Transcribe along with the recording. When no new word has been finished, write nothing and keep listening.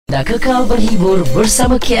Nak kekal berhibur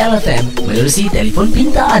bersama KLFM menerusi telefon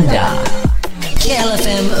pintar anda.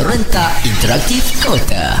 KLFM Rentak Interaktif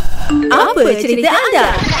Kota. Apa cerita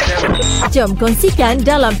anda? Jom kongsikan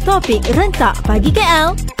dalam topik Rentak Pagi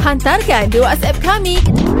KL. Hantarkan di WhatsApp kami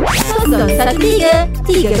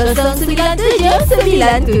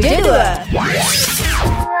 013-3097-972.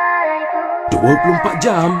 24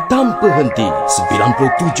 jam tanpa henti.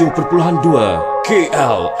 97.2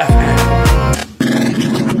 KLFM.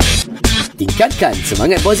 Tingkatkan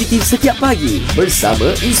semangat positif setiap pagi bersama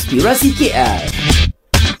Inspirasi KL.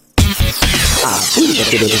 Apa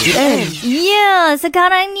kata DTN? Ya,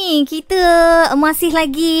 sekarang ni kita masih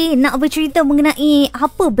lagi nak bercerita mengenai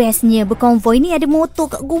apa bestnya berkonvoi ni. Ada motor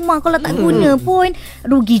kat rumah, kalau tak guna pun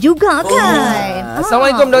rugi juga kan.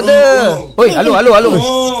 Assalamualaikum doktor. Oi, halo.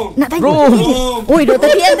 Nak tanya. Oi, Dr.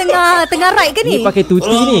 TN tengah ride ke ni? Ni pakai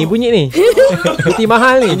tuti ni bunyi ni. Tuti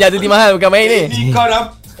mahal ni. Tuti mahal bukan main ni. Ni kau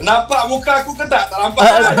nampak muka aku ke tak? Tak nampak.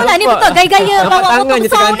 Alah, ni betul gaya-gaya nampak bawa tangan motor je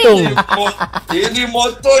besar ni. tergantung. Ini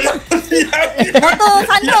motor yang Motor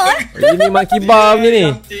sandal Ini mak kibar punya ni.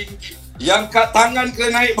 yang kat tangan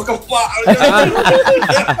kena naik berkepak je.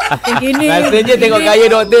 Gini. Rasanya tengok gaya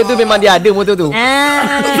doktor tu memang dia ada motor tu.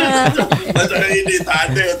 Macam ini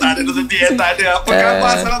tak ada Dr. TN tak ada. Apa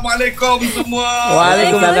khabar? Assalamualaikum semua.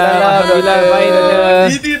 Waalaikumsalam. Alhamdulillah baik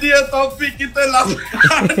doktor. Ini dia topik kita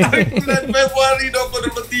bulan Februari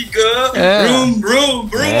 2023.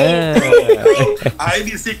 Bro.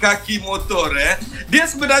 Ini si kaki motor Dia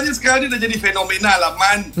sebenarnya sekarang ni dah jadi fenomena lah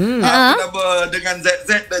Man. Apa nama dengan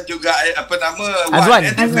ZZ dan juga apa nama Azwan.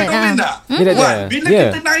 Dia fenomena. Wan, bila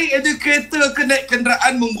kita naik ada kereta ke naik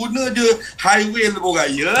kenderaan mengguna je highway lebuh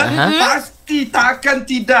raya, pasti takkan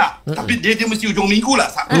tidak. Tapi dia mesti hujung minggu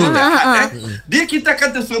lah, Sabtu dia kita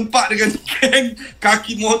akan tersempak dengan geng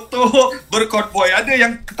kaki motor berkonvoi. Ada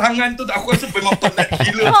yang tangan tu aku rasa memang penat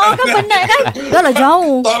gila. Kan penat kan? Dah lah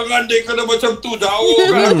jauh. Tangan dia kena macam tu jauh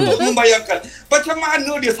kan. Untuk membayangkan macam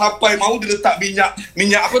mana dia sampai mau dia letak minyak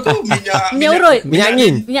apa tu? Minyak urut. Minyak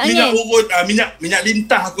angin. Minyak urut, minyak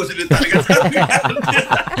lintah aku sudah letak dekat tangan.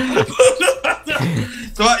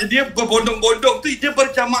 Sebab dia berbondong-bondong tu, dia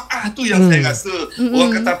berjamaah tu yang saya rasa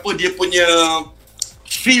orang kata apa, dia punya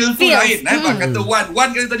feel tu lain. Kata Wan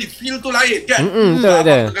kata tadi feel tu lain kan.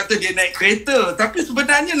 Abang tu kata dia naik kereta, tapi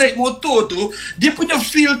sebenarnya naik motor tu dia punya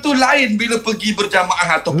feel tu lain bila pergi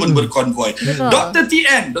berjamaah ataupun berkonvoi. Dr.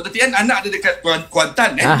 TN anak ada dekat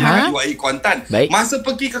Kuantan dia dekat UAE Kuantan. Masa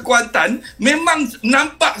pergi ke Kuantan memang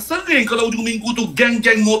nampak sering kalau hujung minggu tu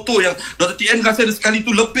geng-geng motor yang Dr. TN rasa ada sekali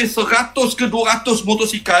tu lebih 100 ke 200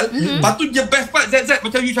 motosikal. Lepas tu dia best part ZZ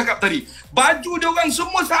macam you cakap tadi, baju dia orang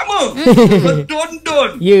semua sama. Berdondon.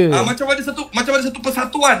 Macam ada satu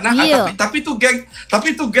persatuan tapi tu geng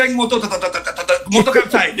motor motor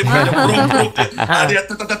kapcai. Dia bukan bro.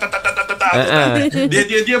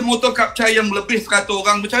 Dia motor kapcai yang lebih 100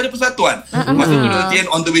 orang, macam ada persatuan. Masa tu Dr. TN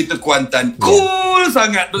on the way to Kuantan. Cool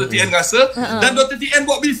sangat Dr. TN rasa. Dan Dr. TN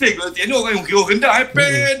buat bising. Dr. TN ni orang yang kira rendah.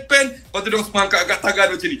 Pen. Lepas tu dia semua angkat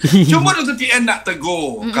tangan macam ni. Cuma Dr. TN nak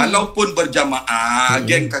tegur, kalaupun berjamaah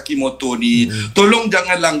geng kaki motor ni, tolong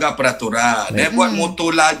jangan langgar peraturan. Buat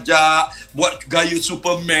motor lajak, buat gaya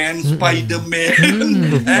Superman, Spiderman,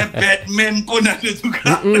 Batman pun ada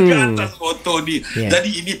juga dekat atas motor ni. Jadi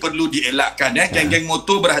ini perlu dielakkan. Geng-geng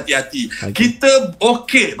motor berhati-hati. Kita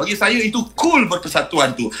bagi saya itu cool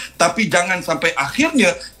berpersatuan tu, tapi jangan sampai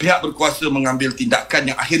akhirnya pihak berkuasa mengambil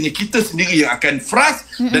tindakan yang akhirnya kita sendiri yang akan frust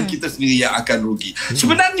dan kita sendiri yang akan rugi.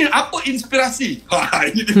 Sebenarnya apa inspirasi?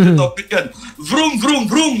 Ini dia topik kan. Vroom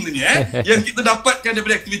ni yang kita dapatkan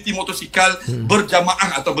daripada aktiviti motosikal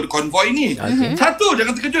berjamaah atau berkonvoi ni. Satu,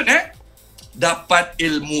 jangan terkejut dapat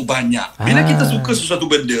ilmu banyak. Bila kita suka sesuatu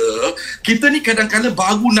benda, kita ni kadang-kadang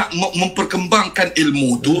baru nak memperkembangkan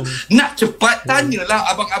ilmu tu, nak cepat,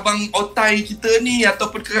 tanyalah abang-abang otai kita ni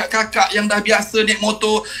ataupun kakak-kakak yang dah biasa naik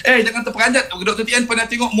motor. Jangan terperanjat. Dr. TN pernah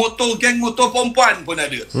tengok motor, geng motor perempuan pun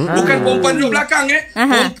ada. Bukan perempuan duduk belakang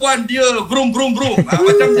perempuan dia vroom.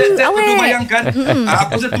 Macam Z tu bayangkan.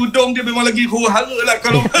 Aku rasa tudung dia memang lagi huru-hara lah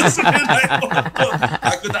kalau masa dia naik motor.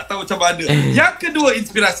 Aku tak tahu macam mana. Yang kedua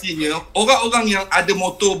inspirasinya, orang yang ada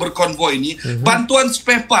motor berkonvoi ni, bantuan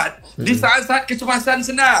spare part di saat-saat kecemasan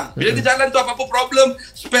senang. Bila dia jalan tu apa-apa problem,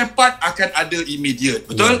 spare part akan ada immediate.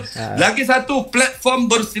 Betul? Lagi satu, platform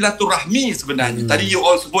bersilaturahmi sebenarnya. Tadi you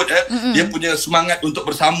all sebut dia punya semangat untuk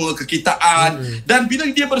bersama, kekitaan. Dan bila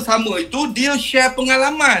dia bersama itu, dia share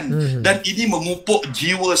pengalaman. Dan ini memupuk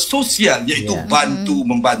jiwa sosial, iaitu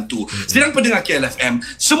bantu-membantu. Sedang pendengar KLFM,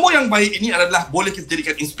 semua yang baik ini adalah boleh kita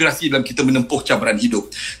jadikan inspirasi dalam kita menempuh cabaran hidup.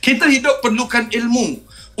 Kita hidup perlukan ilmu.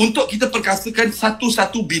 untuk kita perkasakan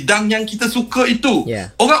satu-satu bidang yang kita suka itu. Yeah.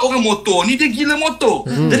 Orang-orang motor ni dia gila motor.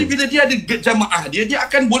 Jadi bila dia ada jamaah dia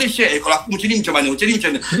akan boleh share, kalau aku macam ni macam mana,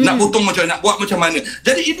 nak potong macam mana, nak buat macam mana.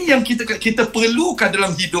 Jadi ini yang kita perlukan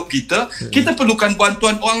dalam hidup kita. Kita perlukan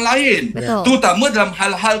bantuan orang lain. Betul. Terutama dalam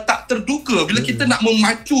hal-hal tak terduga. Bila kita nak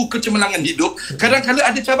memacu kecemerlangan hidup, kadang-kadang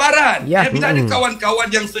ada cabaran. Bila ada kawan-kawan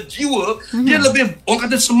yang sejiwa, dia lebih, orang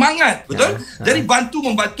kata, semangat. Betul? Jadi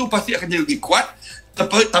membantu pasti akan jadi lebih kuat.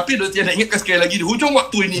 Tapi Dr. nak ingatkan sekali lagi, di hujung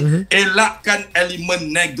waktu ini, elakkan elemen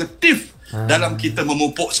negatif dalam kita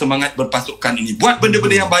memupuk semangat berpasukan ini. Buat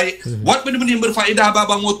benda-benda yang baik, buat benda-benda yang berfaedah,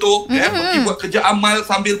 abang-abang motor, pergi buat kerja amal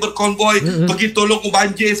sambil berkonvoi, pergi tolong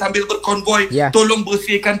banjir sambil berkonvoi, tolong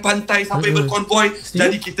bersihkan pantai sambil berkonvoi.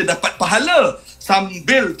 Jadi kita dapat pahala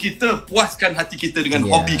sambil kita puaskan hati kita dengan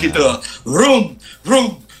hobi kita. Room.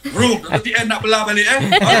 Dr. TN nak belah balik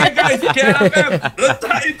Alright guys, KLFM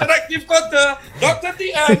Rentak Interaktif Kota, Dr.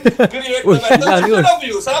 TN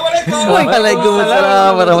Assalamualaikum.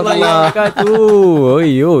 Waalaikumsalam warahmatullahi wabarakatuh.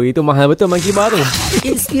 Itu mahal betul Monkey Bar tu.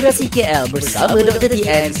 Inspirasi KL bersama Dr.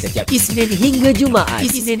 TN setiap Isnin hingga Jumaat.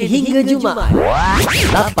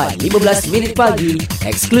 8:15 pagi,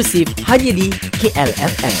 eksklusif hanya di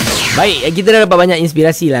KLFM. Baik, kita dah dapat banyak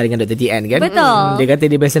inspirasi lah dengan Dr. TN kan. Betul. Dia kata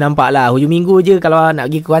dia biasa nampak lah hujung minggu je kalau nak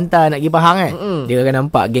pergi Kuantan, nak pergi Pahang kan, dia akan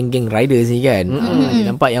nampak geng-geng riders ni kan.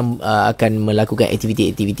 Dia nampak yang akan melakukan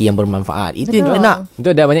aktiviti-aktiviti yang bermanfaat. Itu yang kita nak.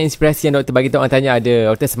 Betul, dah banyak inspirasi yang doktor bagi tahu. Orang tanya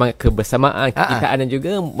ada doktor semangat kebersamaan, kekitaan dan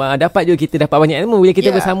juga dapat juga kita dapat banyak ilmu bila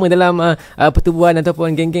kita bersama dalam pertubuhan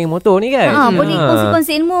ataupun geng-geng motor ni kan. Boleh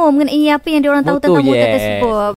kongsi-kongsi ilmu mengenai apa yang diorang tahu tentang motor tersebut.